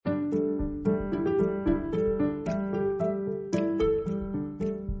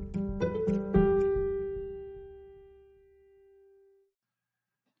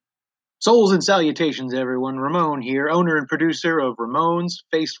Souls and salutations, everyone. Ramon here, owner and producer of Ramon's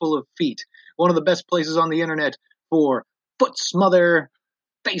Faceful of Feet, one of the best places on the internet for foot smother,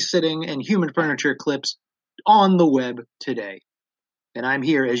 face sitting, and human furniture clips on the web today. And I'm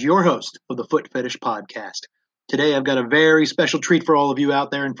here as your host of the Foot Fetish Podcast. Today, I've got a very special treat for all of you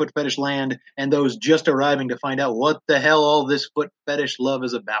out there in foot fetish land and those just arriving to find out what the hell all this foot fetish love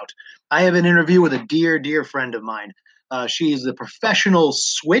is about. I have an interview with a dear, dear friend of mine. She is the professional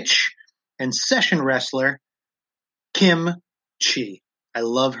switch and session wrestler, Kim Chi. I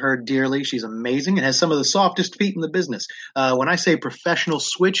love her dearly. She's amazing and has some of the softest feet in the business. When I say professional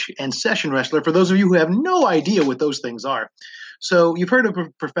switch and session wrestler, for those of you who have no idea what those things are, so you've heard of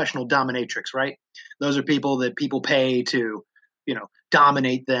professional dominatrix, right? Those are people that people pay to,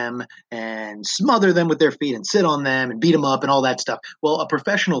 dominate them and smother them with their feet and sit on them and beat them up and all that stuff. Well, a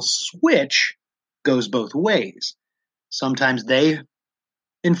professional switch goes both ways. Sometimes they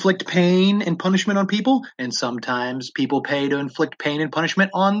inflict pain and punishment on people, and sometimes people pay to inflict pain and punishment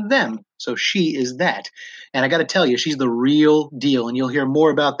on them. So she is that. And I got to tell you, she's the real deal, and you'll hear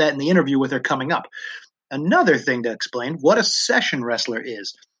more about that in the interview with her coming up. Another thing to explain what a session wrestler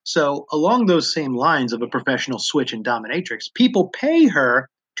is. So along those same lines of a professional switch and dominatrix, people pay her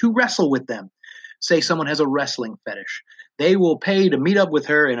to wrestle with them. Say someone has a wrestling fetish. They will pay to meet up with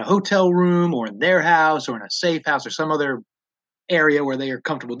her in a hotel room or in their house or in a safe house or some other area where they are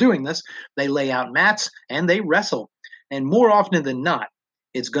comfortable doing this. They lay out mats and they wrestle. And more often than not,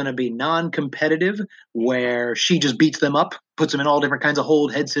 it's going to be non-competitive, where she just beats them up, puts them in all different kinds of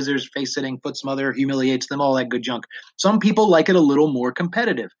hold, head scissors, face sitting, foot smother, humiliates them, all that good junk. Some people like it a little more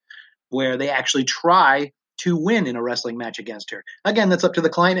competitive, where they actually try to win in a wrestling match against her. Again, that's up to the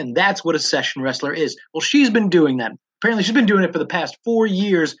client, and that's what a session wrestler is. Well, she's been doing that. Apparently, she's been doing it for the past 4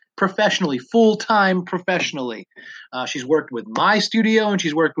 years professionally, full-time professionally. She's worked with my studio, and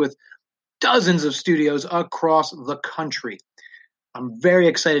she's worked with dozens of studios across the country. I'm very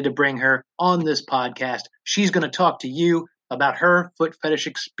excited to bring her on this podcast. She's going to talk to you about her foot fetish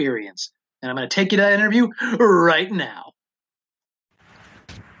experience. And I'm going to take you to that interview right now.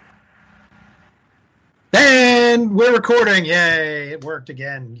 And we're recording. Yay, it worked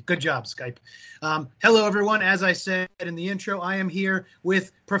again. Good job, Skype. Hello, everyone. As I said in the intro, I am here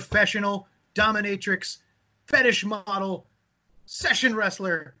with professional dominatrix, fetish model, session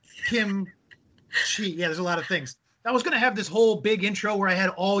wrestler, Kim Chi. Yeah, there's a lot of things. I was going to have this whole big intro where I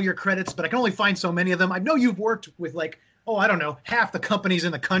had all your credits, but I can only find so many of them. I know you've worked with half the companies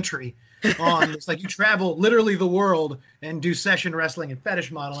in the country on this. Like, you travel literally the world and do session wrestling and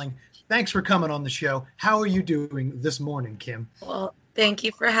fetish modeling. Thanks for coming on the show. How are you doing this morning, Kim? Well, thank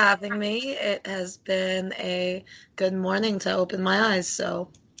you for having me. It has been a good morning to open my eyes, so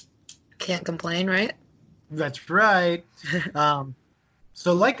can't complain, right? That's right.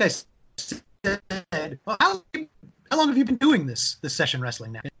 So like I said, how long have you been doing this session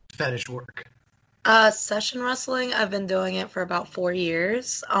wrestling now, fetish work? Session wrestling, I've been doing it for about 4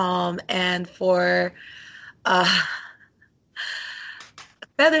 years. And for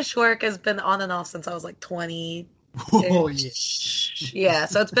fetish work has been on and off since I was like 20. Oh, yeah. Yeah,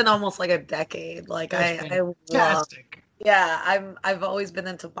 so it's been almost like a decade. Like fantastic. I've always been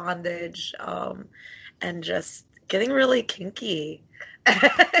into bondage, and just getting really kinky.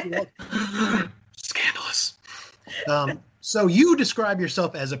 Scandalous. So you describe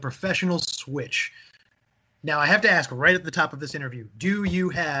yourself as a professional switch. Now, I have to ask right at the top of this interview, do you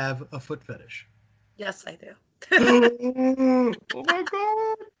have a foot fetish? Yes, I do. Oh my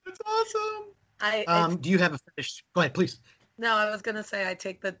God, that's awesome. Do you have a fetish? Go ahead, please. No, I was going to say I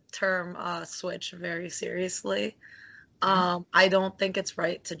take the term switch very seriously. I don't think it's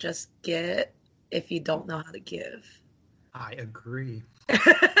right to just get if you don't know how to give. I agree.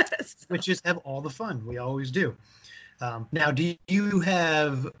 Switches have all the fun. We always do. Now, do you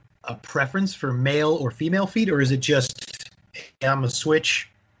have a preference for male or female feet, or is it just, hey, I'm a switch,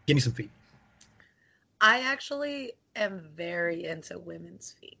 give me some feet? I actually am very into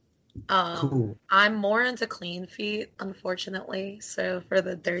women's feet. Cool. I'm more into clean feet, unfortunately. So for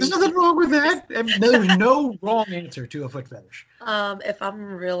the dirty, there's nothing wrong with that. There's no wrong answer to a foot fetish. If I'm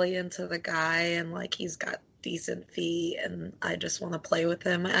really into the guy and like he's got decent feet and I just want to play with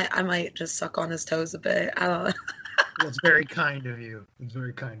him, I might just suck on his toes a bit. I don't know. That's very kind of you. It's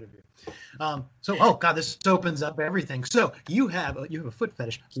very kind of you. Oh God, this opens up everything. So you have a foot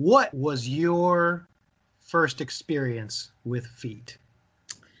fetish. What was your first experience with feet?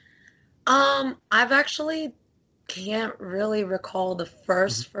 I've actually can't really recall the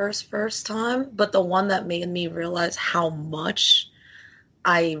first time, but the one that made me realize how much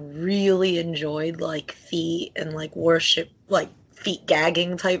I really enjoyed like feet and like worship, like feet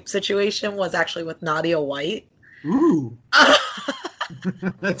gagging type situation was actually with Nadia White. Ooh.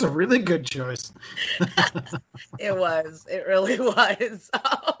 That's a really good choice. It was. It really was.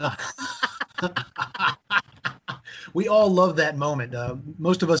 We all love that moment.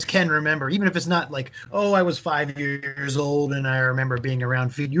 Most of us can remember, even if it's not like, oh, I was 5 years old and I remember being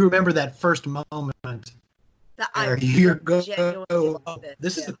around feet. You remember that first moment. I Here go. genuinely loved it.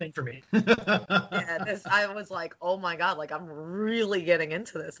 This is the thing for me. Yeah, I was like, oh my God, like I'm really getting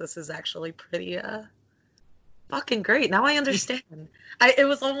into this. This is actually pretty fucking great. Now I understand. It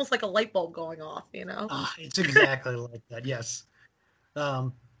was almost like a light bulb going off, you know? It's exactly like that, yes.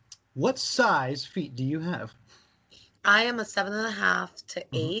 What size feet do you have? I am a 7.5 to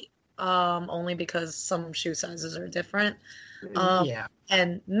 8, only because some shoe sizes are different. Yeah.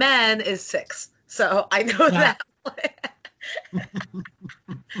 And men is 6. So I know that.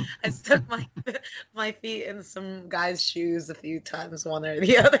 I stuck my feet in some guy's shoes a few times, one or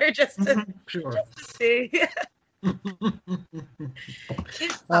the other, just to see.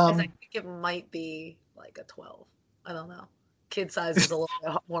 Kid size, I think it might be like a 12. I don't know. Kid size is a little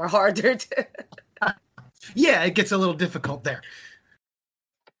bit more harder to. Yeah, it gets a little difficult there.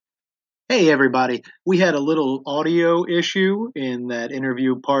 Hey, everybody. We had a little audio issue in that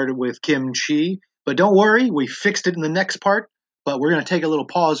interview part with Kim Chi, but don't worry, we fixed it in the next part. But we're going to take a little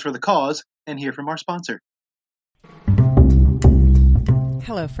pause for the cause and hear from our sponsor.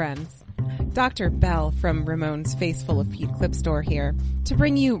 Hello, friends. Dr. Bell from Ramon's Faceful of Feet Clip Store here to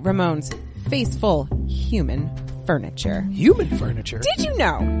bring you Ramon's Faceful Human Furniture. Human furniture? Did you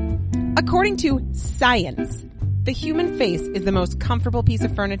know? According to science, the human face is the most comfortable piece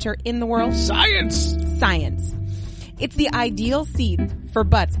of furniture in the world. Science! Science. It's the ideal seat for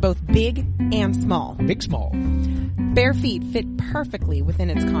butts both big and small. Big, small. Bare feet fit perfectly within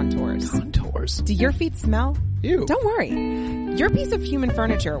its contours. Contours? Do your feet smell? Ew. Don't worry. Your piece of human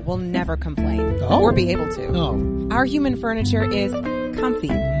furniture will never complain or be able to. Oh. Our human furniture is comfy,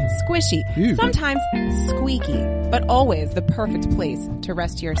 squishy, sometimes squeaky, but always the perfect place to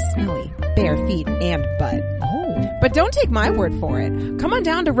rest your smelly, bare feet and butt. Oh. But don't take my word for it. Come on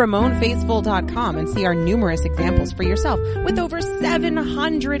down to RamonFaceful.com and see our numerous examples for yourself with over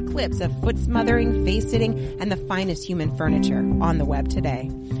 700 clips of foot smothering, face sitting, and the finest human furniture on the web today.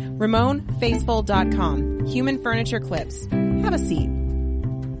 RamonFaceful.com. Human furniture clips. Have a seat.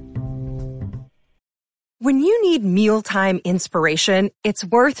 When you need mealtime inspiration, it's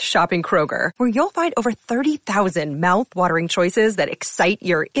worth shopping Kroger, where you'll find over 30,000 mouth-watering choices that excite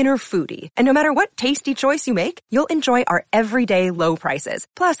your inner foodie. And no matter what tasty choice you make, you'll enjoy our everyday low prices,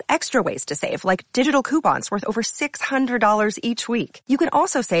 plus extra ways to save, like digital coupons worth over $600 each week. You can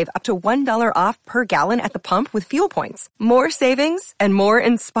also save up to $1 off per gallon at the pump with fuel points. More savings and more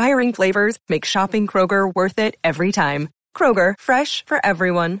inspiring flavors make shopping Kroger worth it every time. Kroger, fresh for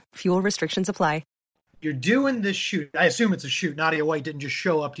everyone. Fuel restrictions apply. You're doing this shoot. I assume it's a shoot. Nadia White didn't just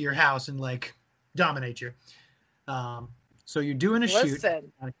show up to your house and like dominate you. So you're doing a shoot.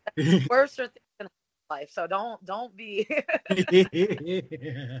 Listen, worse are things in life. So don't be.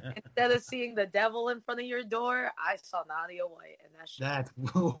 Instead of seeing the devil in front of your door, I saw Nadia White, and that's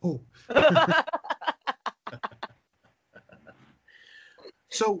whoa.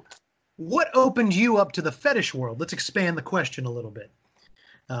 So, what opened you up to the fetish world? Let's expand the question a little bit.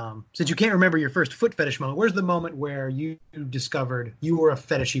 Since you can't remember your first foot fetish moment, where's the moment where you discovered you were a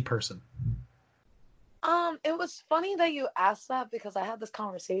fetishy person? It was funny that you asked that because I had this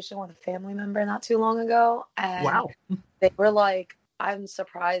conversation with a family member not too long ago, and wow, they were like, "I'm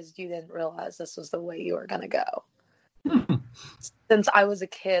surprised you didn't realize this was the way you were gonna go." Since I was a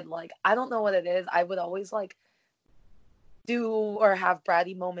kid, like I don't know what it is. I would always like do or have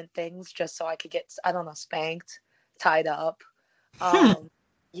bratty moment things just so I could get, I don't know, spanked, tied up.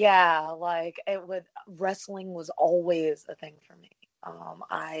 Yeah, like wrestling was always a thing for me.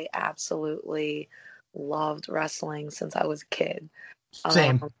 I absolutely loved wrestling since I was a kid.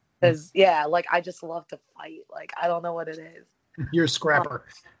 Same. Because, yeah, like I just love to fight. Like, I don't know what it is. You're a scrapper.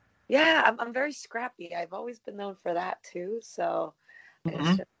 Yeah, I'm very scrappy. I've always been known for that too. So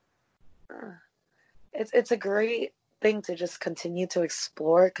it's just, it's a great thing to just continue to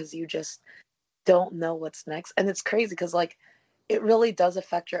explore because you just don't know what's next. And it's crazy because like it really does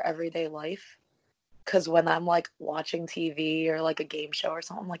affect your everyday life. Because when I'm like watching TV or like a game show or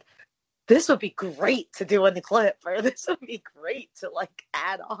something, I'm like, this would be great to do in the clip, or this would be great to like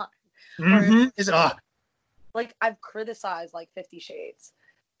add on. Or, like I've criticized like 50 Shades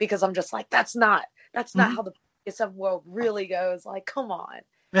because I'm just like, that's not how the BDSM world really goes. Like, come on,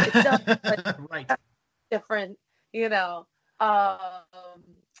 it does, right? Different, you know.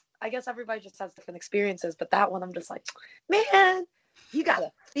 I guess everybody just has different experiences, but that one I'm just like, man, you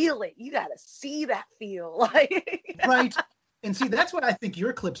gotta feel it. You gotta see that feel. Like Right. And see, that's why I think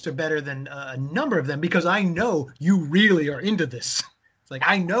your clips are better than a number of them, because I know you really are into this. It's like,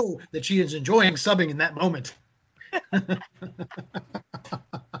 I know that she is enjoying subbing in that moment.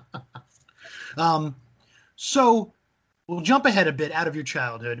 So we'll jump ahead a bit out of your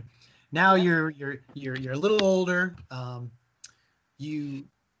childhood. Now you're a little older. You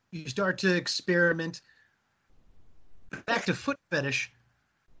start to experiment. Back to foot fetish.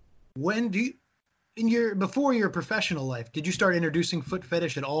 When do you, before your professional life, did you start introducing foot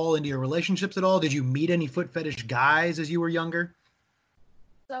fetish at all into your relationships at all? Did you meet any foot fetish guys as you were younger?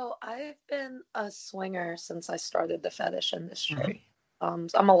 So I've been a swinger since I started the fetish industry. I'm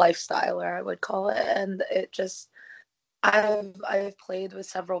a lifestyler, I would call it, and it just I've played with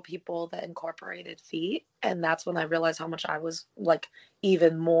several people that incorporated feet, and that's when I realized how much I was like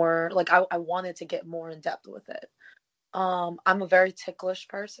even more like I wanted to get more in depth with it. I'm a very ticklish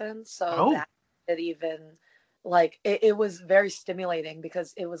person, so that it even like it was very stimulating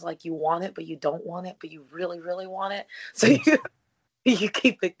because it was like you want it, but you don't want it, but you really, really want it. So you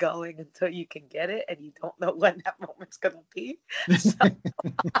keep it going until you can get it, and you don't know when that moment's gonna be. So.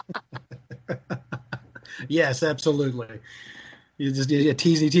 Yes, absolutely. You're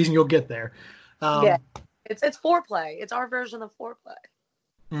teasing, you'll get there. Yeah, it's foreplay. It's our version of foreplay.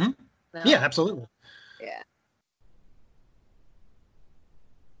 Mm-hmm. No? Yeah, absolutely. Yeah.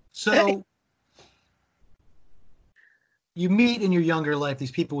 So you meet in your younger life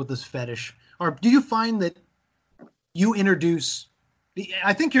these people with this fetish, or do you find that you introduce?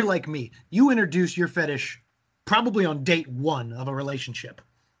 I think you're like me. You introduce your fetish probably on date one of a relationship,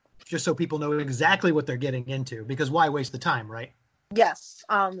 just so people know exactly what they're getting into, because why waste the time, right? Yes,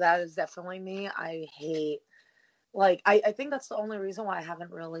 that is definitely me. I hate, like, I think that's the only reason why I haven't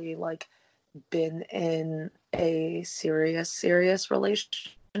really, like, been in a serious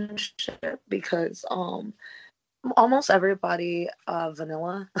relationship, because almost everybody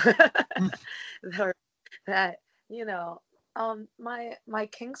vanilla that, you know, my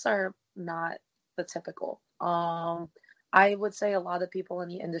kinks are not the typical. I would say a lot of people in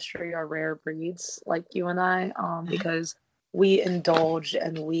the industry are rare breeds like you and I, because we indulge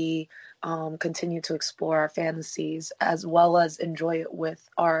and we continue to explore our fantasies as well as enjoy it with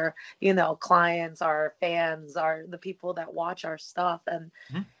our, clients, our fans, the people that watch our stuff. And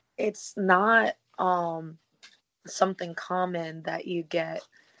it's not something common that you get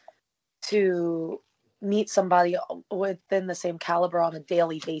to meet somebody within the same caliber on a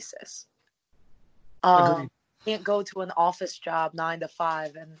daily basis. Can't go to an office job 9 to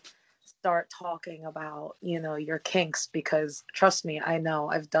 5 and start talking about, your kinks, because trust me, I know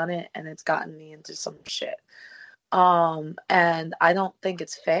I've done it and it's gotten me into some shit. And I don't think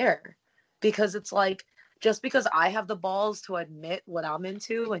it's fair, because it's like, just because I have the balls to admit what I'm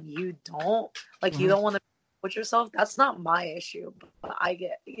into and you don't, like, you don't want to put yourself, that's not my issue. But I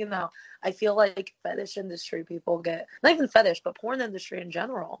get, I feel like fetish industry people get, not even fetish, but porn industry in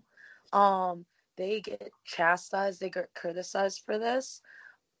general, they get chastised, they get criticized for this,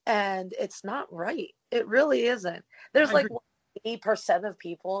 and it's not right. It really isn't. There's like 80% of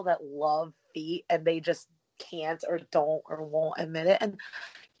people that love feet and they just can't or don't or won't admit it. And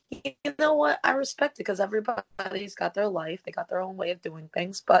you know what? I respect it, because everybody's got their life. They got their own way of doing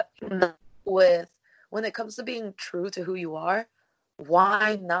things. But when it comes to being true to who you are,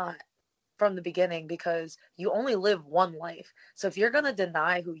 why not from the beginning? Because you only live one life. So if you're going to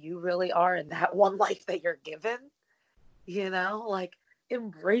deny who you really are in that one life that you're given, like,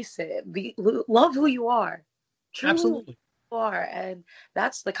 embrace it. Love who you are. Absolutely. Who you are. And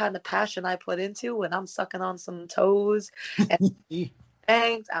that's the kind of passion I put into when I'm sucking on some toes and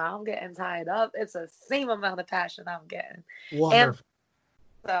bangs. I'm getting tied up. It's the same amount of passion I'm getting. Wonderful.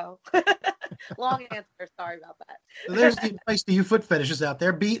 So, long answer. Sorry about that. So there's the advice to you foot fetishists out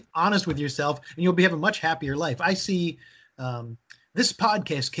there. Be honest with yourself, and you'll have a much happier life. I see this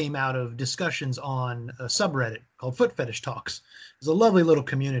podcast came out of discussions on a subreddit called Foot Fetish Talks. It's a lovely little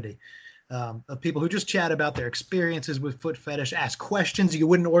community of people who just chat about their experiences with foot fetish, ask questions you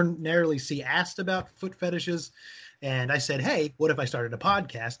wouldn't ordinarily see asked about foot fetishes. And I said, hey, what if I started a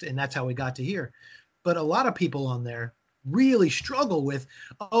podcast? And that's how we got to here. But a lot of people on there really struggle with,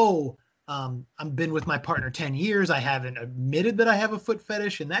 I've been with my partner 10 years. I haven't admitted that I have a foot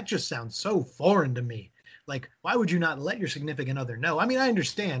fetish. And that just sounds so foreign to me. Like, why would you not let your significant other know? I mean, I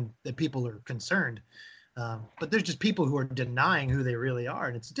understand that people are concerned, but there's just people who are denying who they really are.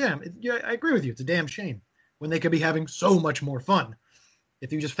 And I agree with you. It's a damn shame when they could be having so much more fun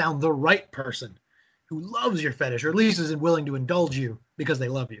if you just found the right person who loves your fetish, or at least is willing to indulge you because they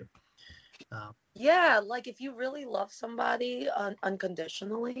love you. Yeah, like if you really love somebody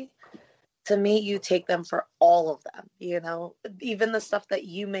unconditionally, to me, you take them for all of them, even the stuff that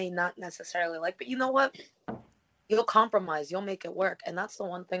you may not necessarily like. But you know what? You'll compromise, you'll make it work. And that's the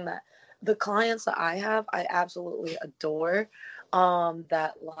one thing that the clients that I have, I absolutely adore,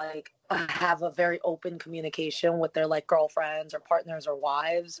 that like have a very open communication with their like girlfriends or partners or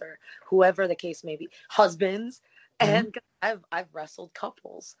wives or whoever the case may be, husbands. And I've wrestled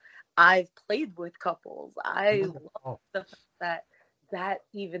couples. I've played with couples. I love the fact that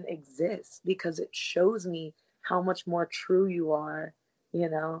even exists because it shows me how much more true you are,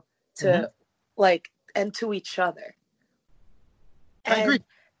 to like, and to each other. I agree.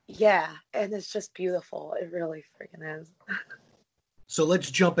 Yeah, and it's just beautiful. It really freaking is. So let's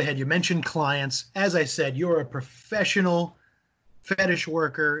jump ahead. You mentioned clients. As I said, you're a professional fetish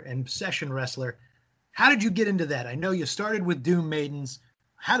worker and session wrestler. How did you get into that? I know you started with Doom Maidens.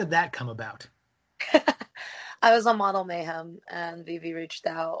 How did that come about? I was on Model Mayhem and Vivi reached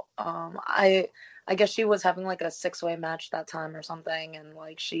out. I guess she was having like a 6-way match that time or something, and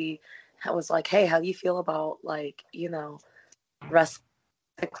like she was like, "Hey, how do you feel about like wrestling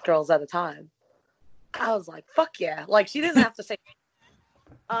 6 girls at a time?" I was like, "Fuck yeah!" Like she didn't have to say.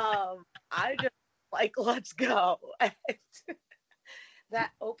 I just like, let's go.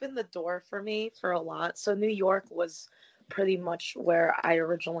 That opened the door for me for a lot. So New York was pretty much where I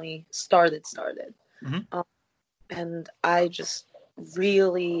originally started. And I just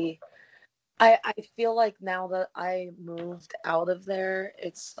really, I feel like now that I moved out of there,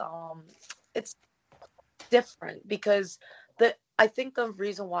 it's different because I think the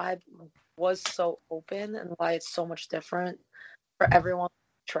reason why I was so open and why it's so much different for everyone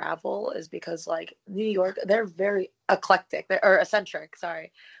to travel is because like New York, they're very eclectic, or eccentric,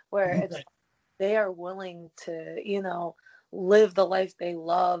 sorry, where it's they are willing to, live the life they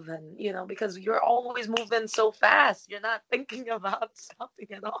love, and because you're always moving so fast, you're not thinking about something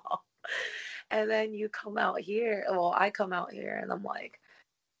at all. And then you come out here, well, I come out here and I'm like,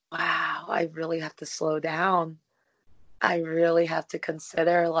 wow, I really have to slow down. I really have to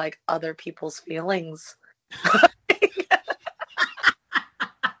consider like other people's feelings.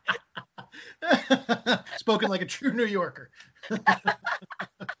 Spoken like a true New Yorker.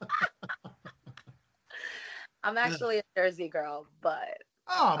 I'm actually a Jersey girl, but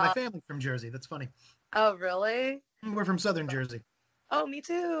my family's from Jersey. That's funny. Oh, really? We're from Southern Jersey. Oh, me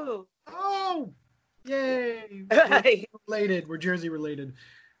too. Oh, yay! We're related. We're Jersey related.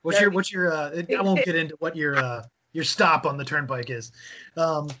 What's your? I won't get into what your stop on the turnpike is.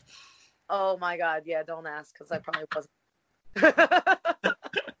 Oh my God! Yeah, don't ask because I probably wasn't.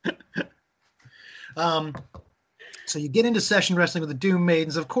 So you get into session wrestling with the Doom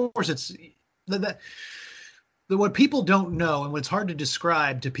Maidens. Of course, it's what people don't know, and what's hard to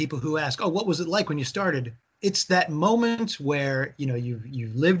describe to people who ask, "Oh, what was it like when you started?" It's that moment where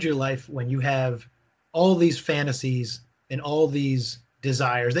you've lived your life, when you have all these fantasies and all these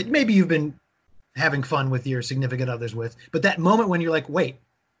desires that maybe you've been having fun with your significant others with, but that moment when you're like, "Wait,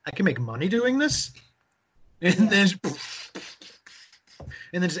 I can make money doing this," and then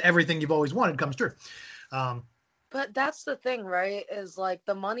just everything you've always wanted comes true. But that's the thing, right? Is like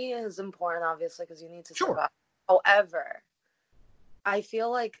the money is important, obviously, because you need to survive. However, I feel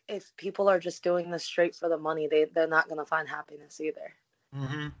like if people are just doing this straight for the money, they're not going to find happiness either.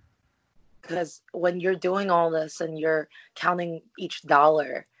 Because when you're doing all this and you're counting each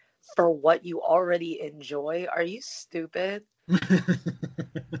dollar for what you already enjoy, are you stupid?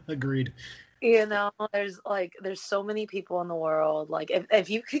 Agreed. There's so many people in the world. Like if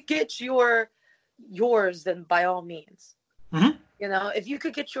you could get yours, then by all means. If you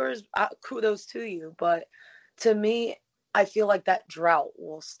could get yours, kudos to you. But to me, I feel like that drought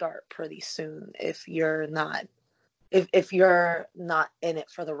will start pretty soon if you're not in it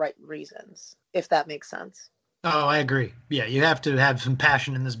for the right reasons, if that makes sense. Oh, I agree. Yeah, you have to have some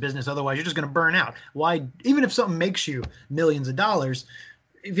passion in this business. Otherwise, you're just going to burn out. Why? Even if something makes you millions of dollars,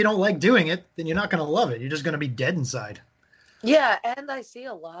 if you don't like doing it, then you're not going to love it. You're just going to be dead inside. Yeah, and I see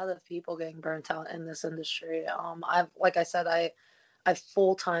a lot of people getting burnt out in this industry. Like I said, I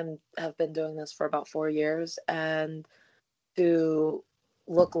full-time have been doing this for about 4 years, and to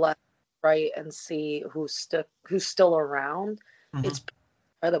look left, right, and see who's still around, it's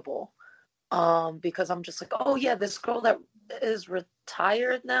incredible. Because I'm just like, oh yeah, this girl that is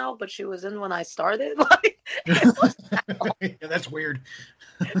retired now, but she was in when I started. Like, yeah, that's weird.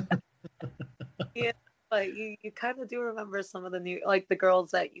 Yeah, but you kind of do remember some of the the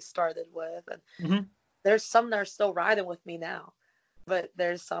girls that you started with, and there's some that are still riding with me now. But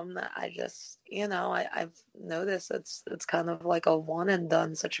there's some that I just, I've noticed it's kind of like a one and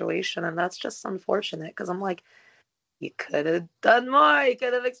done situation, and that's just unfortunate because I'm like, you could have done more, you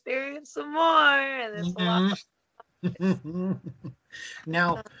could have experienced some more, and it's a lot.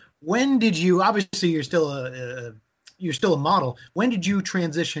 Now, when did you? Obviously, you're still a model. When did you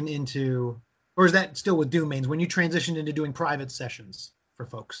transition into, or is that still with Doom Maidens? When you transitioned into doing private sessions for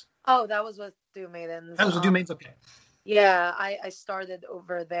folks? Oh, that was with Doom Maidens. That was with Doom Maidens. Okay. Yeah, I started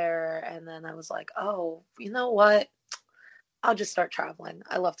over there, and then I was like, oh, you know what? I'll just start traveling.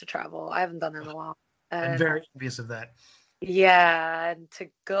 I love to travel. I haven't done it in a while. I'm very envious of that. Yeah, and to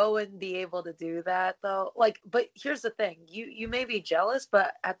go and be able to do that though, like, but here's the thing, you may be jealous,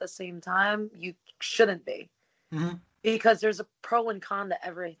 but at the same time, you shouldn't be, because there's a pro and con to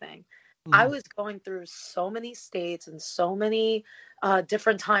everything. I was going through so many states and so many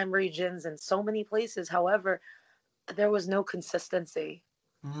different time regions and so many places. However, there was no consistency.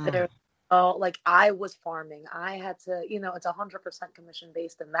 There, like, I was farming. I had to, it's 100% commission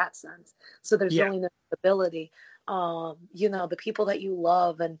based in that sense. So there's really no stability. The people that you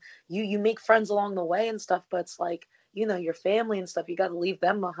love, and you make friends along the way and stuff, but it's like, your family and stuff, you got to leave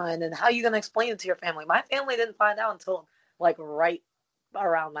them behind. And how are you going to explain it to your family? My family didn't find out until like right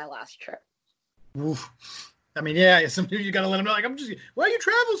around my last trip. Oof. I mean, yeah, sometimes you got to let them know, like, why you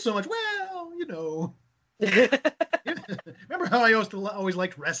travel so much? Well, remember how I always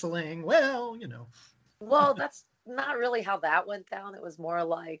liked wrestling? Well, Well, that's not really how that went down. It was more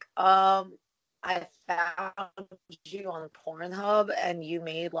like, I found you on Pornhub and you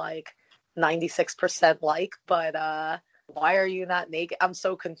made like 96% like, but why are you not naked? I'm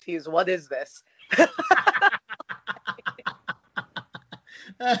so confused. What is this?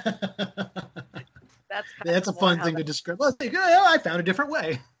 That's a fun thing to describe. Well, I found a different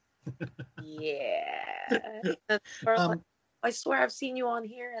way. Yeah. I swear I've seen you on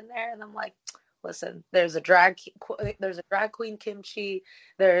here and there, and I'm like, listen, there's a drag queen kimchi,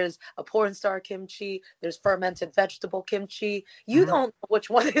 there's a porn star kimchi, there's fermented vegetable kimchi. You don't know which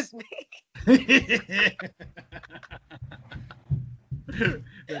one is me.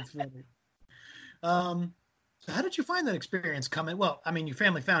 That's funny. So how did you find that experience coming? Well, I mean, your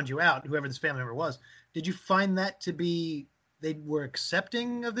family found you out, whoever this family member was. Did you find that to be, they were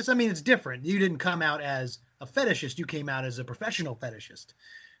accepting of this? I mean, it's different. You didn't come out as a fetishist. You came out as a professional fetishist.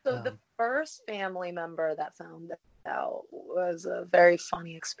 So the first family member that found out was a very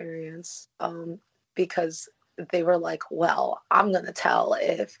funny experience, because they were like, well, I'm going to tell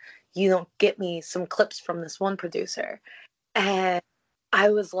if you don't get me some clips from this one producer. And I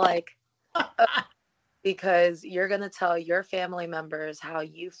was like, because you're going to tell your family members how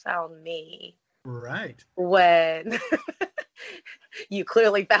you found me. Right. When you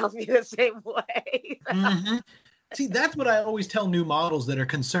clearly found me the same way. See, that's what I always tell new models that are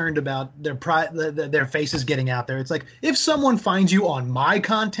concerned about their faces getting out there. It's like, if someone finds you on my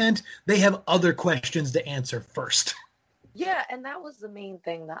content, they have other questions to answer first. Yeah, and that was the main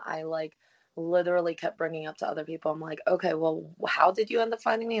thing that I literally kept bringing up to other people. I'm like, okay, well, how did you end up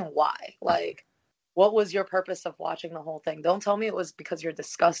finding me and why? Like, what was your purpose of watching the whole thing? Don't tell me it was because you're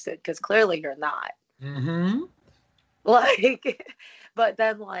disgusted, because clearly you're not. But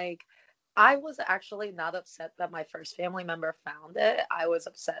then I was actually not upset that my first family member found it. I was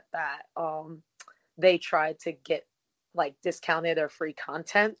upset that they tried to get discounted or free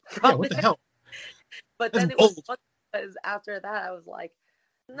content from what the hell? But then it was fun because after that I was like,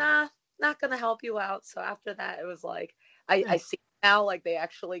 nah, not gonna help you out. So after that it was like, I see now they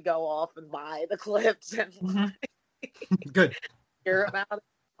actually go off and buy the clips and good hear about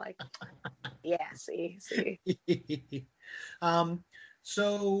it. Yeah, see.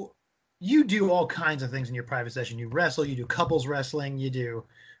 So you do all kinds of things in your private session. You wrestle, you do couples wrestling, you do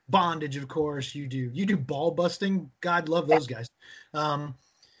bondage, of course, you do ball busting. God love those guys. Cunt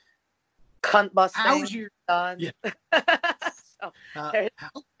busting. How's your done? Yeah. So, there's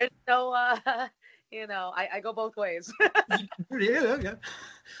no I go both ways. Yeah.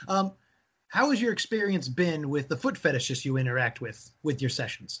 How has your experience been with the foot fetishists you interact with your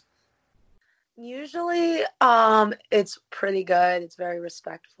sessions? Usually, it's pretty good. It's very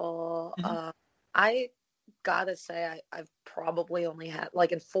respectful. I gotta say, I've probably only had,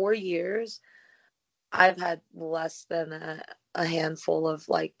 in 4 years, I've had less than a handful of,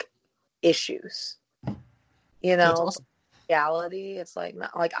 issues. That's awesome. Reality, it's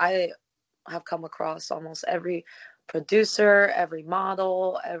I have come across almost every producer, every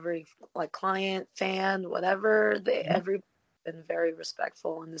model, every, client, fan, whatever, every been very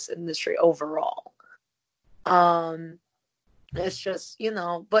respectful in this industry overall. It's just,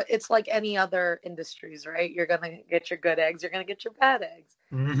 but it's like any other industries, right? You're gonna get your good eggs, you're gonna get your bad eggs.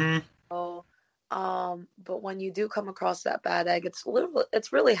 Mm-hmm. So, but when you do come across that bad egg, it's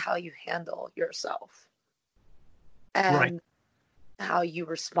really how you handle yourself and Right. how you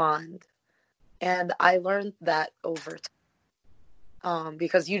respond. And I learned that over time.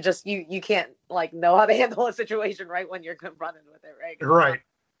 Because you can't like know how to handle a situation right when you're confronted with it, right? Right.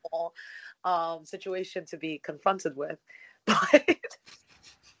 Situation to be confronted with. But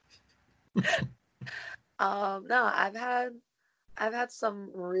no, I've had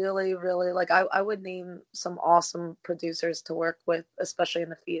some really, really, like, I would name some awesome producers to work with, especially in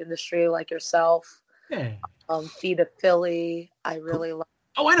the feed industry, like yourself. Yeah. Feed of Philly, I really love.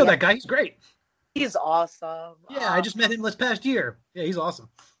 Oh, I know that guy. He's great. He's awesome. Yeah, I just met him this past year. Yeah, he's awesome.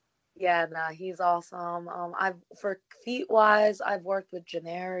 Yeah, nah, he's awesome. For feet wise, I've worked with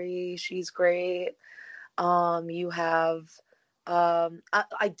Janari. She's great. You have,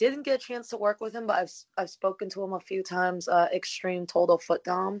 I didn't get a chance to work with him, but I've spoken to him a few times. Extreme Total Foot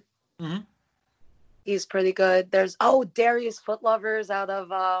Dom. Mm-hmm. He's pretty good. There's Darius Foot Lovers out of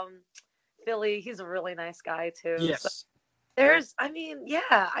Philly. He's a really nice guy too. Yes. So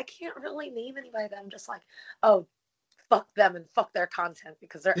I can't really name anybody that I'm just like, oh, fuck them and fuck their content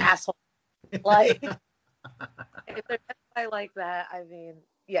because they're assholes. Like, if there's anybody like that,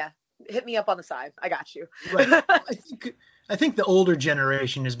 hit me up on the side. I got you. Right. I think the older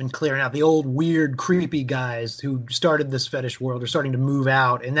generation has been clearing out. The old, weird, creepy guys who started this fetish world are starting to move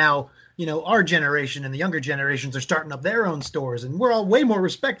out. And now, our generation and the younger generations are starting up their own stores. And we're all way more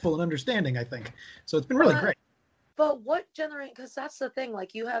respectful and understanding, I think. So it's been really great. But what generation? Because that's the thing.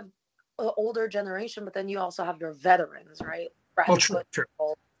 Like, you have an older generation, but then you also have your veterans, right? True.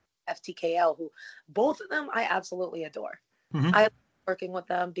 FTKL, who both of them I absolutely adore. Mm-hmm. I love working with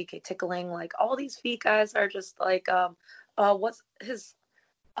them. BK Tickling, like all these feet guys are just like, what's his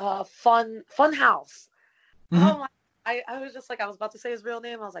fun house? Mm-hmm. Oh, I was just like, I was about to say his real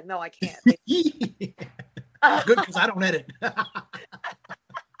name. I was like, no, I can't. Good, because I don't edit.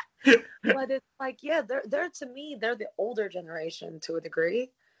 But it's like, yeah, they're to me, they're the older generation to a degree.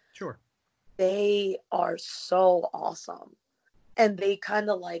 Sure. They are so awesome. And they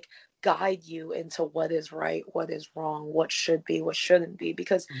kind of like guide you into what is right, what is wrong, what should be, what shouldn't be.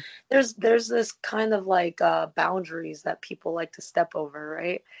 Because there's this kind of like boundaries that people like to step over,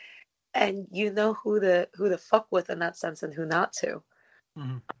 right? And you know who to fuck with in that sense and who not to.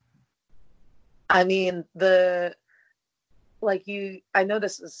 Mm-hmm. I mean, I know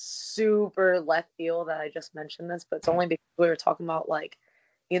this is super left field that I just mentioned this, but it's only because we were talking about like,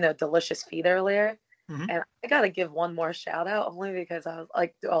 delicious feet earlier. Mm-hmm. And I gotta give one more shout out only because I was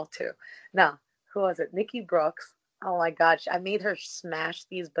like, two. Now, who was it? Nikki Brooks. Oh my God, I made her smash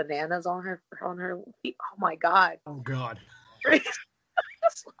these bananas on her feet. Oh my God. Oh God. It's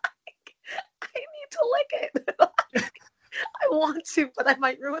like, I need to lick it. I want to, but I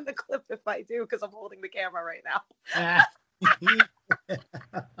might ruin the clip if I do because I'm holding the camera right now.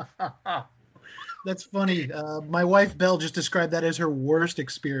 That's funny. My wife, Belle, just described that as her worst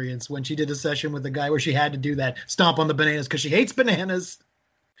experience when she did a session with a guy where she had to do that, stomp on the bananas, because she hates bananas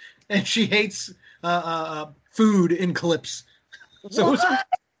and she hates food in clips. So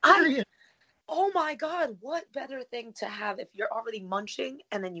oh my God, what better thing to have if you're already munching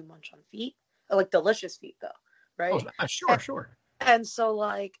and then you munch on feet? Like delicious feet, though, right? Oh, sure. And so,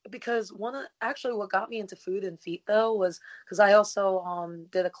 like, because what got me into food and feet though was because I also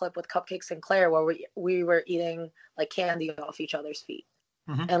did a clip with Cupcake Sinclair where we were eating like candy off each other's feet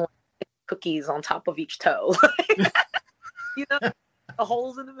mm-hmm. and like, cookies on top of each toe, the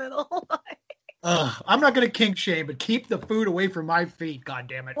holes in the middle. I'm not gonna kink shame, but keep the food away from my feet. God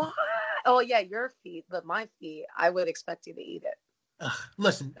damn it! What? Oh yeah, your feet, but my feet, I would expect you to eat it.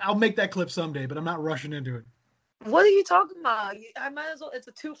 Listen, I'll make that clip someday, but I'm not rushing into it. What are you talking about? I might as well. It's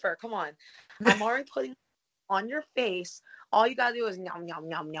a twofer. Come on. I'm already putting on your face. All you gotta do is yum yum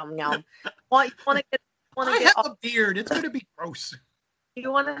yum yum yum. I have a beard. It's gonna be gross.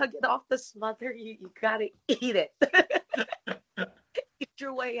 You want to get off the smother? You gotta eat it. Eat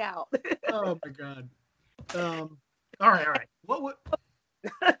your way out. Oh my God. All right.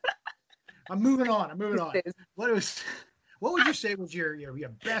 I'm moving on. What would you say was your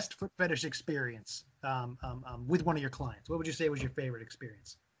best foot fetish experience with one of your clients? What would you say was your favorite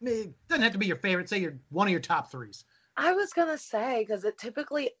experience? It doesn't have to be your favorite. Say one of your top threes. I was going to say, because it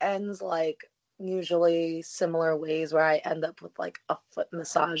typically ends like usually similar ways where I end up with like a foot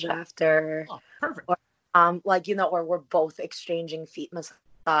massage after. Oh, perfect. Or, or we're both exchanging feet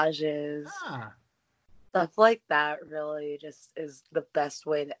massages. Stuff like that really just is the best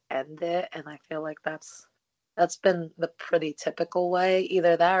way to end it. And I feel like that's That's been the pretty typical way.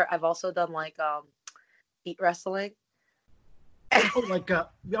 Either that or I've also done like feet wrestling. Oh, like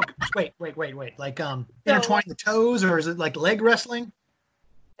wait. Like intertwine the toes, or is it like leg wrestling?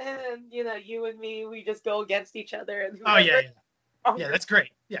 And you and me, we just go against each other. And oh yeah. That's great.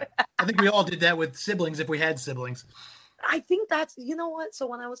 Yeah, I think we all did that with siblings if we had siblings. I think that's what. So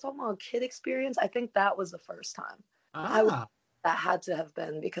when I was talking about kid experience, I think that was the first time. That had to have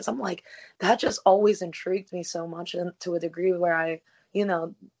been, because I'm like, that just always intrigued me so much, and to a degree where I,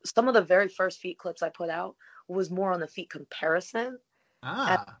 some of the very first feet clips I put out was more on the feet comparison.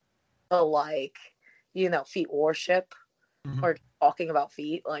 So like, feet worship, or talking about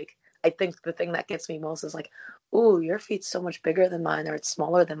feet. Like, I think the thing that gets me most is like, ooh, your feet's so much bigger than mine, or it's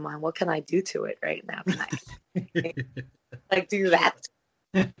smaller than mine. What can I do to it right now? Can I like do that?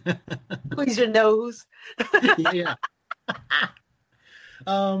 Squeeze your nose. Yeah.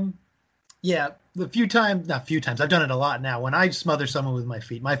 Not few times, I've done it a lot now. When I smother someone with my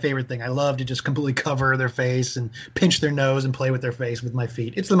feet, my favorite thing, I love to just completely cover their face and pinch their nose and play with their face with my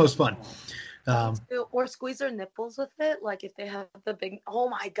feet. It's the most fun. Or squeeze their nipples with it, like if they have the big, oh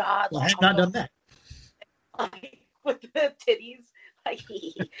my God. I have not done that. Like, with the titties.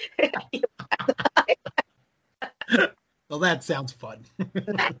 Well, that sounds fun.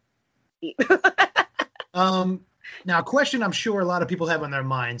 Now, a question I'm sure a lot of people have on their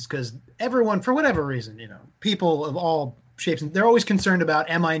minds, because everyone, for whatever reason, people of all shapes, they're always concerned about,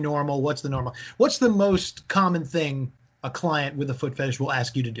 am I normal? What's the normal? What's the most common thing a client with a foot fetish will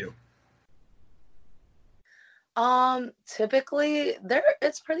ask you to do? Typically,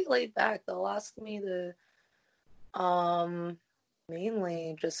 it's pretty laid back. They'll ask me to,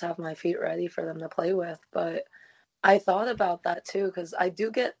 mainly just have my feet ready for them to play with, but I thought about that too, because I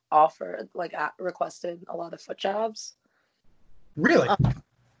do get offered, like, requested a lot of foot jobs. Really?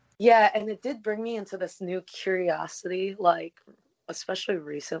 Yeah, and it did bring me into this new curiosity, like, especially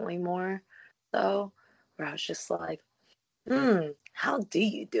recently more, though, where I was just like, how do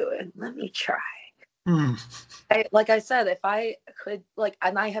you do it? Let me try. Like I said, if I could, like,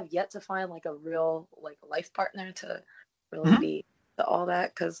 and I have yet to find, like, a real, like, life partner to really be to all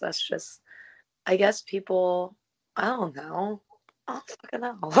that, because that's just, I guess people... I don't know. I don't fucking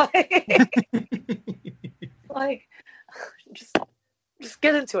know. Like, just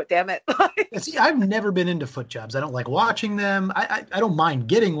get into it, damn it. See, I've never been into foot jobs. I don't like watching them. I don't mind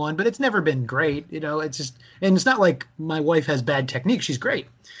getting one, but it's never been great. It's just, and it's not like my wife has bad technique. She's great.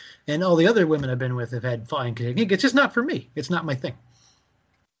 And all the other women I've been with have had fine technique. It's just not for me. It's not my thing.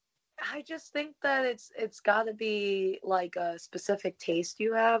 I just think that it's got to be like a specific taste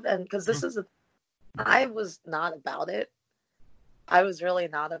you have. And because this is I was not about it. I was really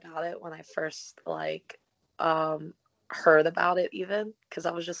not about it when I first heard about it, even, because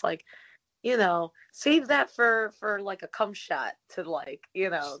I was just like, save that for like a cum shot to, like,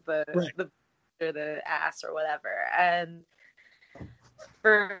 the ass or whatever. And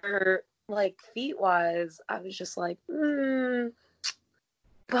for like feet wise, I was just like,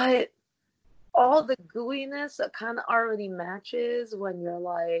 but all the gooiness that kind of already matches when you're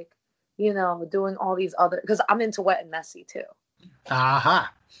like, doing all these other, because I'm into wet and messy too.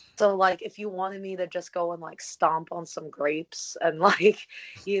 Aha. So, like, if you wanted me to just go and, like, stomp on some grapes and, like,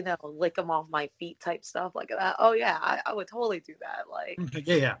 lick them off my feet type stuff like that, oh yeah, I would totally do that. Like,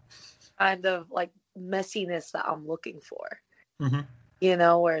 yeah, kind of like messiness that I'm looking for.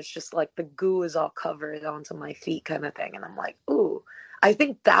 Mm-hmm. Where it's just like the goo is all covered onto my feet kind of thing, and I'm like, ooh, I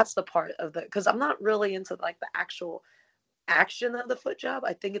think that's the part of the, because I'm not really into, like, the actual action of the foot job.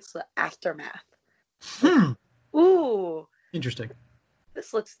 I think it's the aftermath. Ooh, interesting.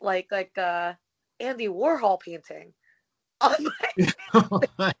 This looks like Andy Warhol painting.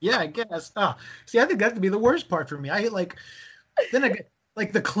 Yeah, I guess. See, I think that would be the worst part for me. I like, then I get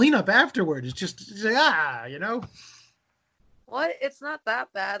like the cleanup afterward. It's just What? It's not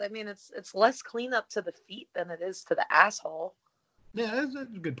that bad. I mean, it's less cleanup to the feet than it is to the asshole. Yeah, that's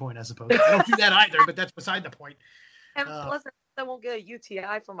a good point, I suppose. I don't do that either, but that's beside the point. And plus, I won't get a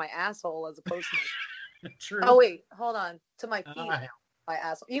UTI from my asshole as opposed to my... True. Oh, wait. Hold on. To my feet. My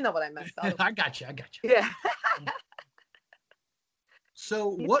asshole. You know what I meant, though. I got you. Yeah. So,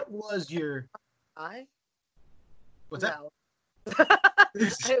 what was your... What's that?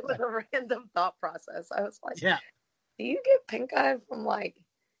 It was a random thought process. I was like, yeah. Do you get pink eye from, like,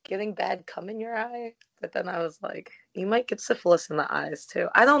 getting bad cum in your eye? But then I was like, you might get syphilis in the eyes, too.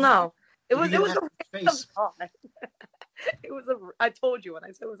 I don't know. It was a random thought. I told you when I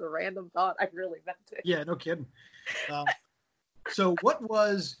said it was a random thought, I really meant it. Yeah, no kidding. So what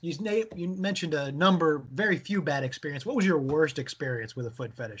was, you mentioned a number, very few bad experience. What was your worst experience with a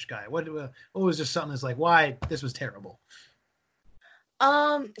foot fetish guy? What was just something that's like, why this was terrible?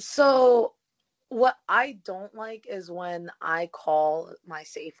 So what I don't like is when I call my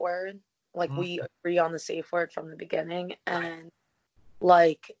safe word. Like we agree on the safe word from the beginning, and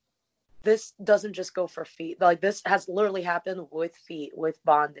like this doesn't just go for feet. Like this has literally happened with feet, with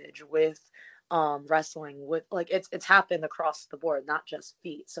bondage, with wrestling, with like it's happened across the board, not just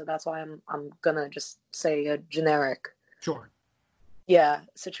feet. So that's why I'm gonna just say a generic Sure.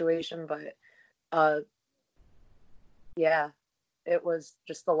 situation. But yeah, it was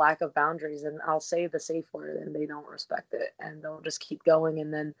just the lack of boundaries, and I'll say the safe word and they don't respect it, and they'll just keep going,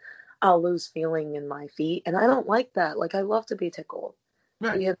 and then I'll lose feeling in my feet, and I don't like that. Like I love to be tickled.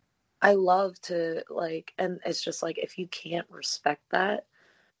 Right. You know, I love to like, and it's just like if you can't respect that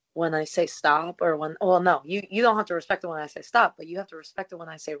when I say stop, or when, well, no, you don't have to respect it when I say stop, but you have to respect it when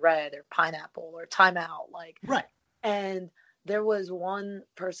I say red or pineapple or timeout. Like, right. And there was one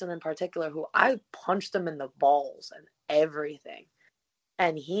person in particular who I punched him in the balls and everything.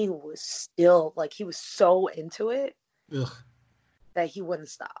 And he was still like, he was so into it that he wouldn't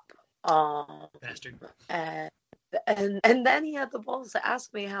stop. Bastard. And then he had the balls to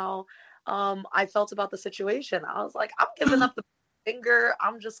ask me how I felt about the situation. I was like, I'm giving up the finger.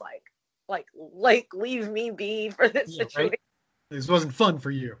 I'm just like leave me be for this situation. Right? This wasn't fun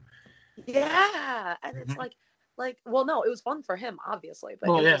for you. Yeah, and it's like, well, no, it was fun for him, obviously, but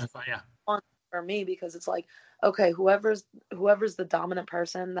it was fun for me because it's like, okay, whoever's the dominant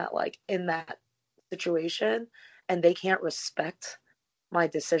person that like in that situation, and they can't respect my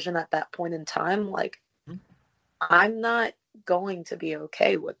decision at that point in time, like I'm not going to be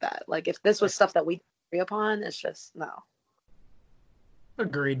okay with that. Like if this was stuff that we agree upon, it's just no.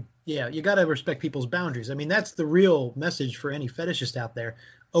 Agreed. Yeah, you got to respect people's boundaries. I mean, that's the real message for any fetishist out there.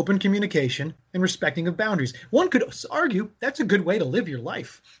 Open communication and respecting of boundaries. One could argue that's a good way to live your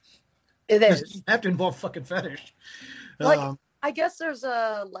life. It is. You have to involve fucking fetish. Like, I guess there's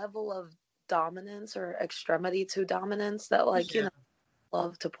a level of dominance or extremity to dominance that, like, you know,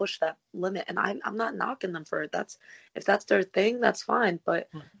 love to push that limit, and I'm not knocking them for it. If that's their thing, that's fine. But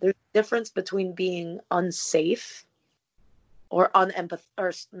there's a difference between being unsafe or unempath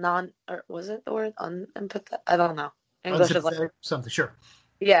or non, or was it the word unempath? I don't know. English is like something. Sure.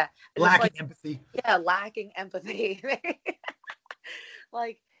 Yeah. Lacking empathy. Yeah, lacking empathy.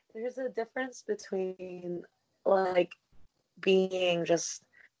 Like, there's a difference between like being just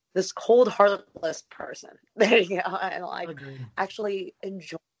this cold, heartless person. There you go. And like actually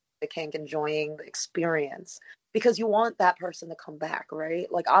enjoying the kink, enjoying the experience, because you want that person to come back,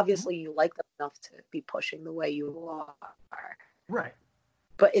 right? Like obviously you like them enough to be pushing the way you are. Right.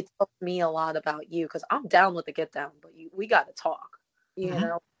 But it told me a lot about you, because I'm down with the get down, but we got to talk. You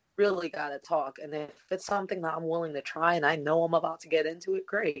know, really got to talk. And if it's something that I'm willing to try and I know I'm about to get into it,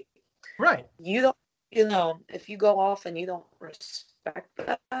 great. Right. You don't, you know, if you go off and you don't respect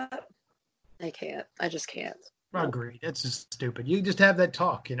that, I just can't. Agreed. That's just stupid. You just have that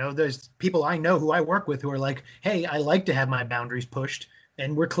talk. You know, there's people I know who I work with who are like, hey, I like to have my boundaries pushed.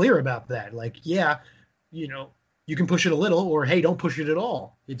 And we're clear about that. Like, yeah, you know, you can push it a little, or hey, don't push it at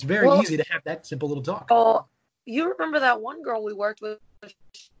all. It's very easy to have that simple little talk. Oh, you remember that one girl we worked with?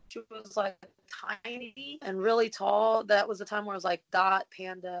 She was like tiny and really tall. That was the time where it was like Dot,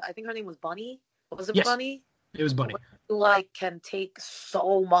 Panda. I think her name was Bunny. Was it Bunny? It was Bunny. Like can take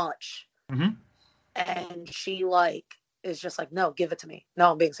so much. And she like is just like, no, give it to me.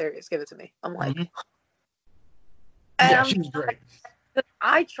 No, I'm being serious. Give it to me. I'm like, yeah, she was great.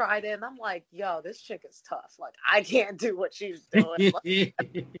 I tried it and I'm like, yo, this chick is tough. Like, I can't do what she's doing.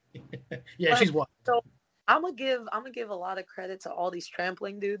 Yeah, she's wild. So I'm gonna give a lot of credit to all these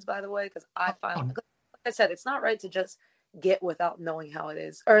trampling dudes, by the way, because I find, like I said, it's not right to just get without knowing how it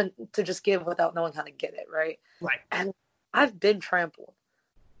is, or to just give without knowing how to get it, right? Right. And I've been trampled.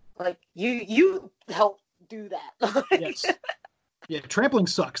 Like you help do that. Yes. Yeah, trampling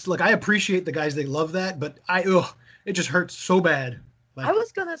sucks. Like, I appreciate the guys, they love that, but it just hurts so bad. Like, I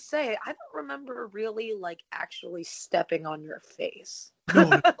was gonna say, I don't remember really like actually stepping on your face.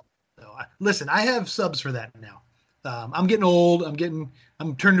 No. Listen, I have subs for that now. I'm getting old. I'm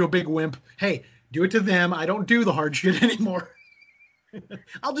turning into a big wimp. Hey, do it to them. I don't do the hard shit anymore.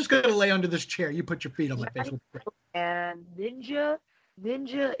 I'll just go to lay under this chair. You put your feet on my face. And Ninja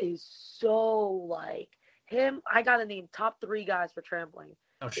is so like him. I gotta name top 3 guys for trampling.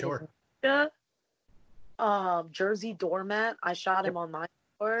 Oh, sure. Ninja, Jersey Doormat. I shot him on my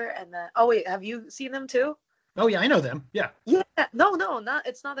tour, and then have you seen them too? Oh yeah, I know them. Yeah. Yeah. No, not.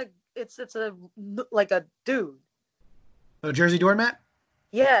 It's not a. It's a like a dude. Oh, Jersey doormat?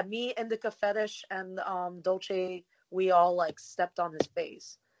 Yeah, me, Indica Fetish, and Dolce, we all like stepped on his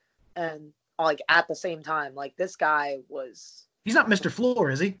face, and like at the same time. Like this guy was. He's not Mr. Floor,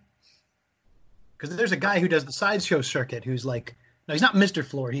 is he? Because there's a guy who does the sideshow circuit who's like, no, he's not Mr.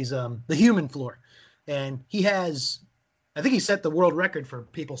 Floor. He's the human floor, and he has, I think he set the world record for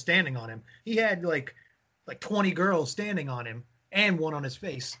people standing on him. He had like 20 girls standing on him and one on his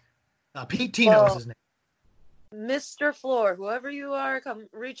face. Pete Tino is his name. Mr. Floor, whoever you are, come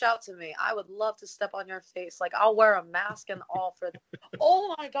reach out to me. I would love to step on your face. Like I'll wear a mask and all for.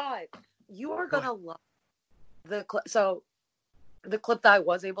 Oh my god, you are gonna love the clip. So, the clip that I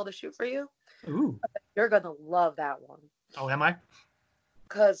was able to shoot for you. Ooh, you're gonna love that one. Oh, am I?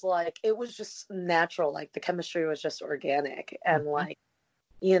 Because like it was just natural. Like the chemistry was just organic, and like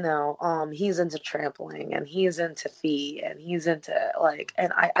he's into trampling and he's into feet and he's into like,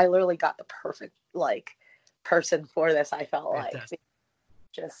 and I literally got the perfect like person for this. I felt Fantastic. like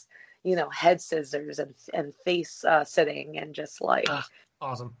just head scissors and face sitting and just like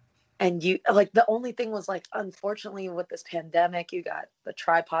awesome. And you like the only thing was like, unfortunately with this pandemic you got the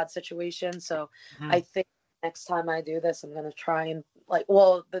tripod situation, so I think next time I do this I'm gonna try and like,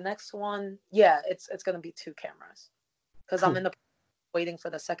 well, the next one, yeah, it's gonna be 2 cameras because I'm in the waiting for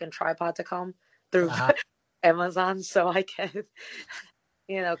the second tripod to come through Amazon, so I can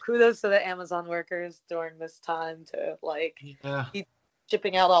kudos to the Amazon workers during this time to like keep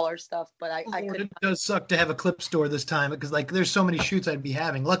shipping out all our stuff. But I could. It does suck to have a clip store this time because like there's so many shoots I'd be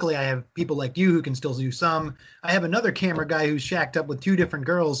having. Luckily I have people like you who can still do some. I have another camera guy who's shacked up with 2 different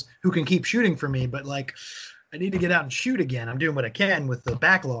girls who can keep shooting for me, but like I need to get out and shoot again. I'm doing what I can with the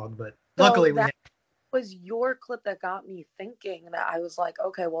backlog, but luckily that was your clip that got me thinking that I was like,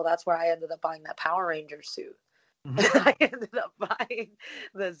 okay, well that's where I ended up buying that Power Ranger suit. I ended up buying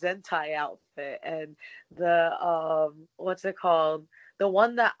the Zentai outfit and the what's it called? The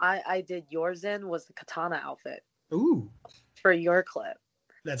one that I did yours in was the Katana outfit. Ooh. For your clip.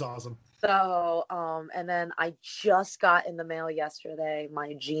 That's awesome. So and then I just got in the mail yesterday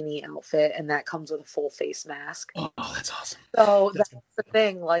my genie outfit, and that comes with a full face mask. Oh, that's awesome. So that's the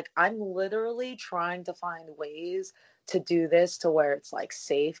thing. Like I'm literally trying to find ways to do this to where it's like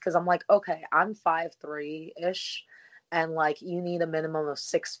safe, because I'm like, okay, I'm 5'3" and like you need a minimum of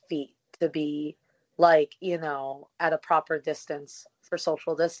 6 feet to be like at a proper distance for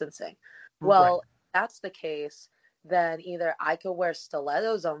social distancing. Well, if that's the case, then either I could wear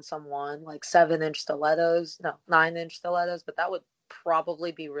stilettos on someone, like 7-inch stilettos, no, 9-inch stilettos, but that would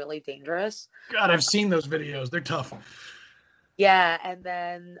probably be really dangerous. God, I've seen those videos. They're tough. Yeah, and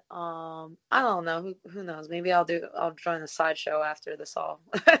then I don't know, who knows? Maybe I'll join a sideshow after this all.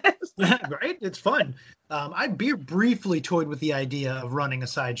 Right? It's fun. I briefly toyed with the idea of running a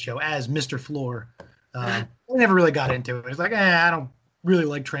sideshow as Mr. Floor. I never really got into it. It's like, I don't really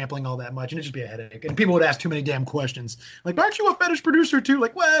like trampling all that much, and it'd just be a headache. And people would ask too many damn questions. Like, aren't you a fetish producer too?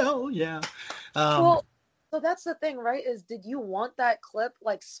 Like, well, yeah. Well, so that's the thing, right? Is did you want that clip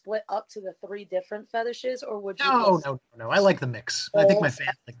like split up to the 3 different fetishes, or would you? No. I like the mix. I think my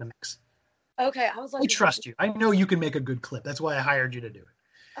fans like the mix. Okay, I was like, I trust you. I know you can make a good clip. That's why I hired you to do it.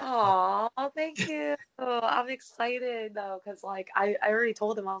 Oh, thank you. I'm excited though, because like I already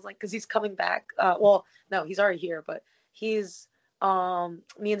told him, I was like, because he's coming back. Well, no, he's already here, but he's me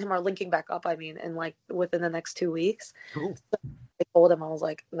and him are linking back up. I mean, in like within the next 2 weeks. Cool. So I told him, I was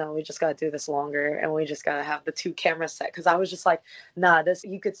like, no, we just gotta do this longer, and we just gotta have the 2 cameras set, because I was just like, nah, this,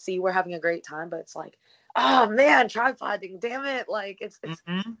 you could see we're having a great time, but it's like, oh man, tripoding, damn it, like it's.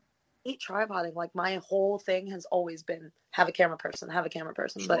 Eat tripoding. Like my whole thing has always been have a camera person.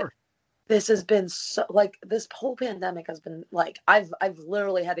 Sure. But this has been so like this whole pandemic has been like I've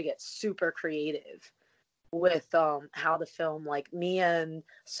literally had to get super creative with how to film. Like me and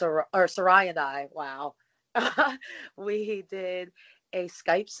Sarai and I, wow, we did a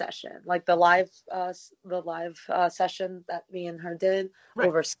Skype session, like the live session that me and her did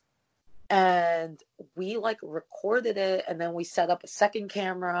over. And we like recorded it, and then we set up a second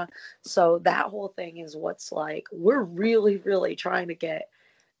camera. So that whole thing is what's like, we're really, really trying to get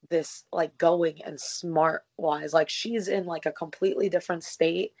this like going and smart wise. Like she's in like a completely different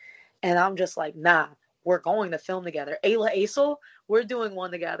state, and I'm just like, nah, we're going to film together. Ayla Aisel, we're doing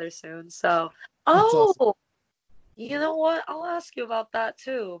one together soon. So, awesome. You know what? I'll ask you about that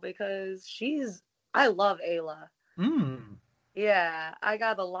too, because I love Ayla. Yeah, I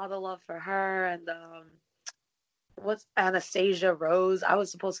got a lot of love for her, and what's Anastasia Rose? I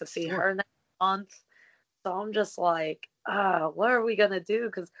was supposed to see her next month, so I'm just like, what are we gonna do?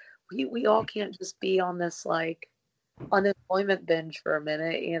 Because we all can't just be on this like unemployment binge for a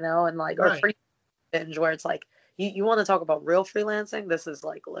minute, and like or free binge where it's like You want to talk about real freelancing? This is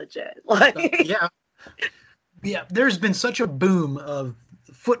like legit. Like, yeah. There's been such a boom of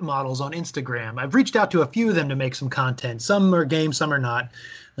foot models on Instagram. I've reached out to a few of them to make some content. Some are game, some are not.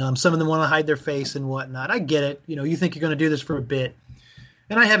 Some of them want to hide their face and whatnot. I get it. You think you're going to do this for a bit.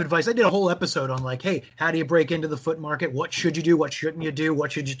 And I have advice. I did a whole episode on like, hey, how do you break into the foot market? What should you do? What shouldn't you do?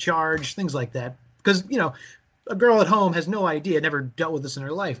 What should you charge? Things like that. Because, a girl at home has no idea, never dealt with this in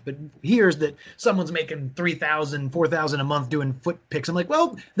her life, but hears that someone's making $3,000, $4,000 a month doing foot picks. I'm like,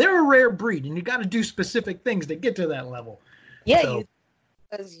 well, they're a rare breed, and you got to do specific things to get to that level. Yeah,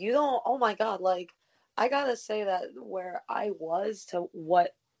 because you don't. Oh my God! Like, I gotta say that where I was to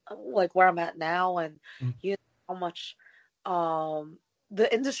what, like where I'm at now, and how much,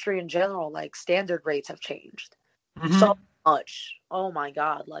 the industry in general, like standard rates have changed so much. Oh my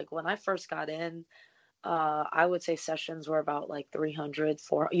God! Like when I first got in. I would say sessions were about like 300,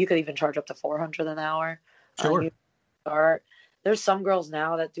 400. You could even charge up to 400 an hour. Sure. There's some girls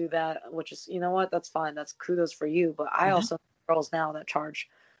now that do that, which is, that's fine. That's kudos for you. But I also know girls now that charge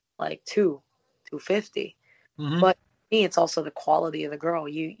like $250. But for me, it's also the quality of the girl.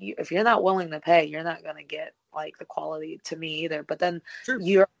 You if you're not willing to pay, you're not going to get like the quality to me either. But then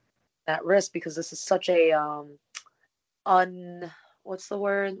you're at risk because this is such a, what's the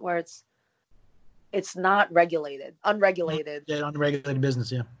word where it's not unregulated. Yeah, unregulated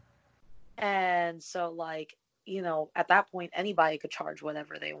business, yeah. And so, like, at that point, anybody could charge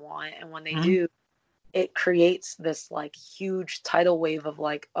whatever they want. And when they do, it creates this, like, huge tidal wave of,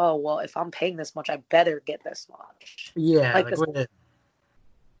 like, oh, well, if I'm paying this much, I better get this much. Yeah. Like this, and,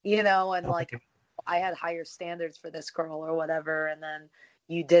 like, I had higher standards for this girl or whatever, and then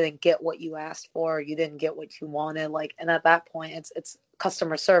you didn't get what you asked for, you didn't get what you wanted. Like, and at that point, it's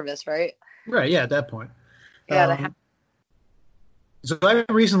customer service, right? Right, yeah, at that point. Yeah. So I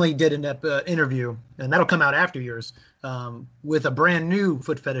recently did an interview, and that'll come out after yours, with a brand new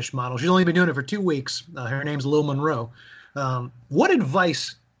foot fetish model. She's only been doing it for 2 weeks. Her name's Lil Monroe. What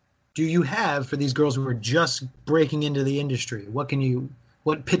advice do you have for these girls who are just breaking into the industry? What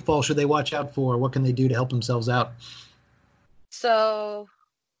pitfalls should they watch out for? What can they do to help themselves out? So,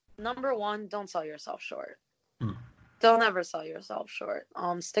 number one, don't sell yourself short. Don't ever sell yourself short.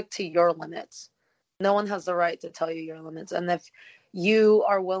 Stick to your limits. No one has the right to tell you your limits. And if you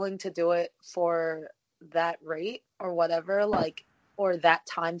are willing to do it for that rate or whatever, like, or that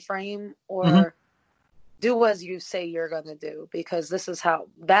time frame, or do as you say you're going to do, because this is how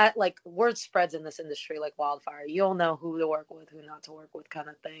that, like, word spreads in this industry like wildfire. You'll know who to work with, who not to work with, kind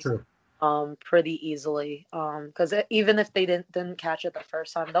of thing. True. Pretty easily. Because even if they didn't catch it the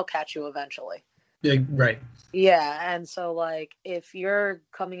first time, they'll catch you eventually. Yeah, right. Yeah, and so, like, if you're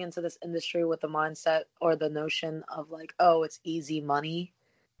coming into this industry with the mindset or the notion of, like, oh, it's easy money,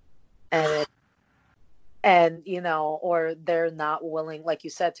 and or they're not willing, like you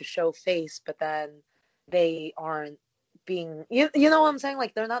said, to show face, but then they aren't being, you know what I'm saying?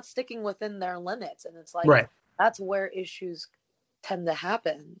 Like, they're not sticking within their limits, and it's like, that's where issues tend to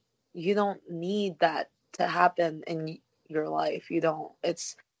happen. You don't need that to happen in your life. You don't.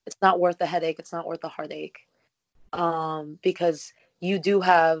 It's not worth the headache. It's not worth the heartache. Because you do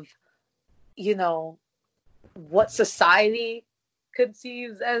have, what society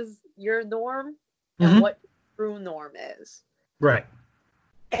conceives as your norm and what true norm is. Right.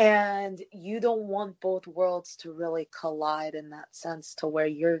 And you don't want both worlds to really collide in that sense, to where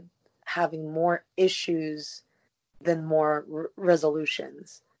you're having more issues than more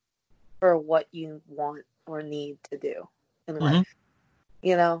resolutions for what you want or need to do in life.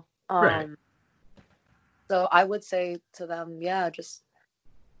 Right. So I would say to them, just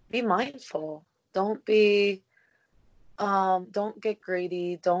be mindful. Don't get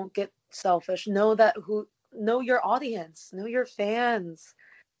greedy. Don't get selfish. Know your audience, know your fans,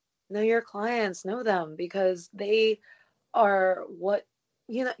 know your clients, know them, because they are what,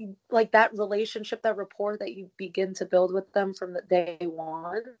 like that relationship, that rapport that you begin to build with them from the day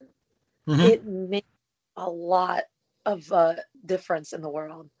one, it makes a lot of difference in the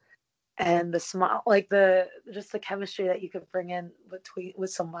world. And the smile, like the chemistry that you could bring in with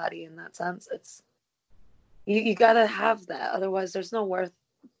somebody in that sense, it's you gotta have that. Otherwise, there's no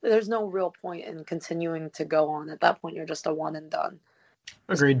real point in continuing to go on. At that point, you're just a one and done.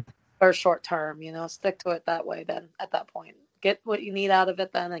 Agreed. Or short term, stick to it that way. Then at that point, get what you need out of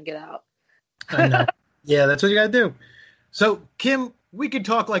it, then, and get out. I know. Yeah, that's what you gotta do. So, Kim, we could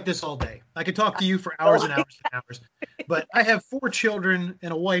talk like this all day. I could talk to you for hours and hours and hours. But I have 4 children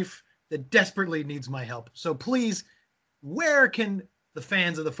and a wife that desperately needs my help. So please, where can the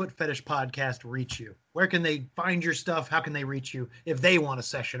fans of the Foot Fetish Podcast reach you? Where can they find your stuff? How can they reach you if they want a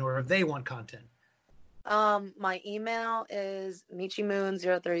session or if they want content? My email is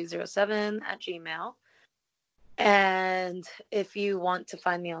michimoon0307@gmail. And if you want to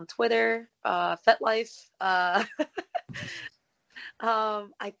find me on Twitter, FetLife, I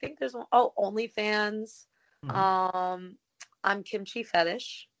think there's one. Oh, OnlyFans. Mhm. I'm Kimchi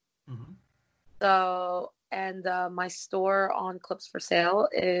Fetish. Mhm. So, and my store on Clips for Sale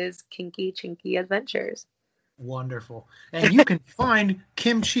is Kinky Chinky Adventures. Wonderful. And you can find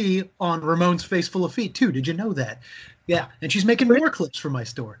Kimchi on Ramon's Face Full of Feet too. Did you know that? Yeah. And she's making more clips for my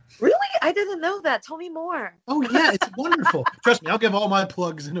store. Really? I didn't know that. Tell me more. Oh, yeah. It's wonderful. Trust me, I'll give all my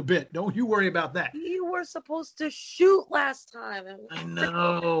plugs in a bit. Don't you worry about that. You were supposed to shoot last time. I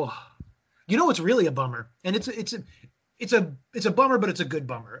know. You know what's really a bummer? And it's a bummer, but it's a good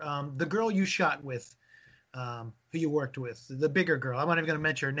bummer. The girl you shot with, who you worked with, the bigger girl. I'm not even going to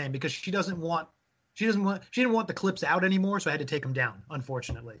mention her name because she didn't want the clips out anymore, so I had to take them down.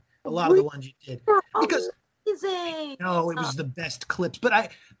 Unfortunately, a lot of the ones you did because amazing. no, it was the best clips.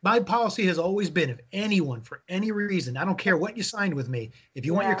 But my policy has always been, if anyone for any reason, I don't care what you signed with me, if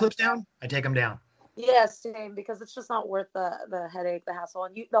you want your clips down, I take them down. Yeah, same, because it's just not worth the headache, the hassle,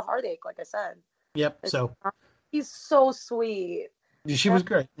 and the heartache. Like I said. Yep. So he's so sweet. She was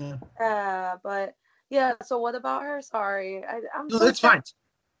great. Yeah. But yeah. So what about her? Sorry, I'm. No, that's fine.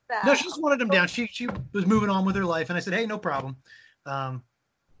 No, she just wanted him down. She was moving on with her life, and I said, hey, no problem.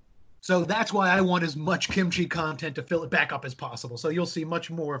 So that's why I want as much Kimchi content to fill it back up as possible. So you'll see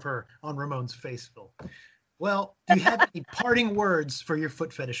much more of her on Ramon's Faceful. Well, do you have any parting words for your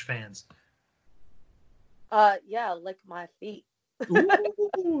foot fetish fans? Yeah, lick my feet.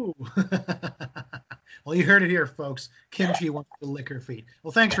 Ooh. Well, you heard it here, folks. Kimchi wants to lick her feet.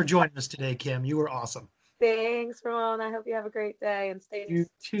 Well, thanks for joining us today, Kim. You were awesome. Thanks, Ramon. I hope you have a great day and stay. You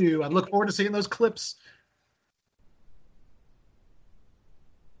too. I look forward to seeing those clips.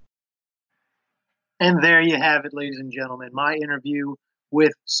 And there you have it, ladies and gentlemen. My interview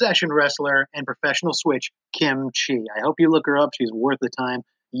with session wrestler and professional switch, Kim Chi. I hope you look her up. She's worth the time.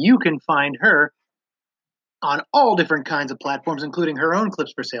 You can find her on all different kinds of platforms, including her own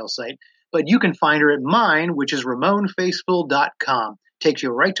Clips for Sale site. But you can find her at mine, which is RamonFaceful.com. Takes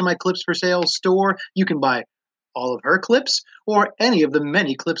you right to my Clips for Sale store. You can buy all of her clips or any of the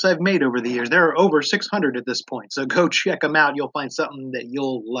many clips I've made over the years. There are over 600 at this point, so go check them out. You'll find something that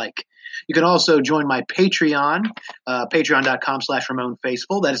you'll like. You can also join my Patreon,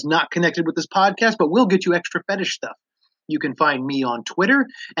 patreon.com/RamonFaceful. That is not connected with this podcast, but will get you extra fetish stuff. You can find me on Twitter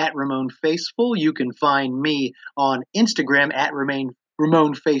at Ramon Faceful. You can find me on Instagram at Ramon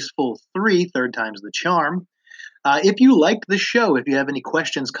Faceful3, third time's the charm. If you liked the show, if you have any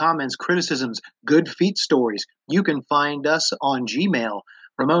questions, comments, criticisms, good feet stories, you can find us on Gmail,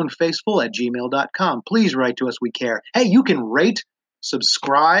 RamonFaceful@gmail.com. Please write to us. We care. Hey, you can rate,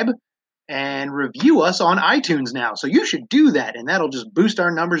 subscribe, and review us on iTunes now. So you should do that, and that'll just boost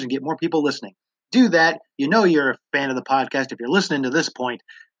our numbers and get more people listening. Do that. You know you're a fan of the podcast. If you're listening to this point,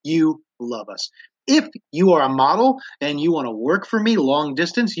 you love us. If you are a model and you want to work for me long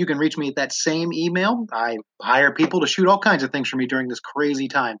distance, you can reach me at that same email. I hire people to shoot all kinds of things for me during this crazy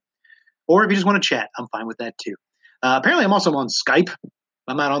time. Or if you just want to chat, I'm fine with that too. Apparently, I'm also on Skype.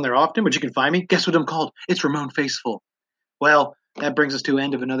 I'm not on there often, but you can find me. Guess what I'm called? It's Ramon Faceful. Well, that brings us to the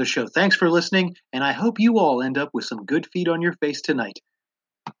end of another show. Thanks for listening, and I hope you all end up with some good feet on your face tonight.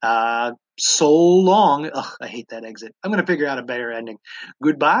 So long. Ugh, I hate that exit. I'm going to figure out a better ending.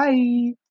 Goodbye.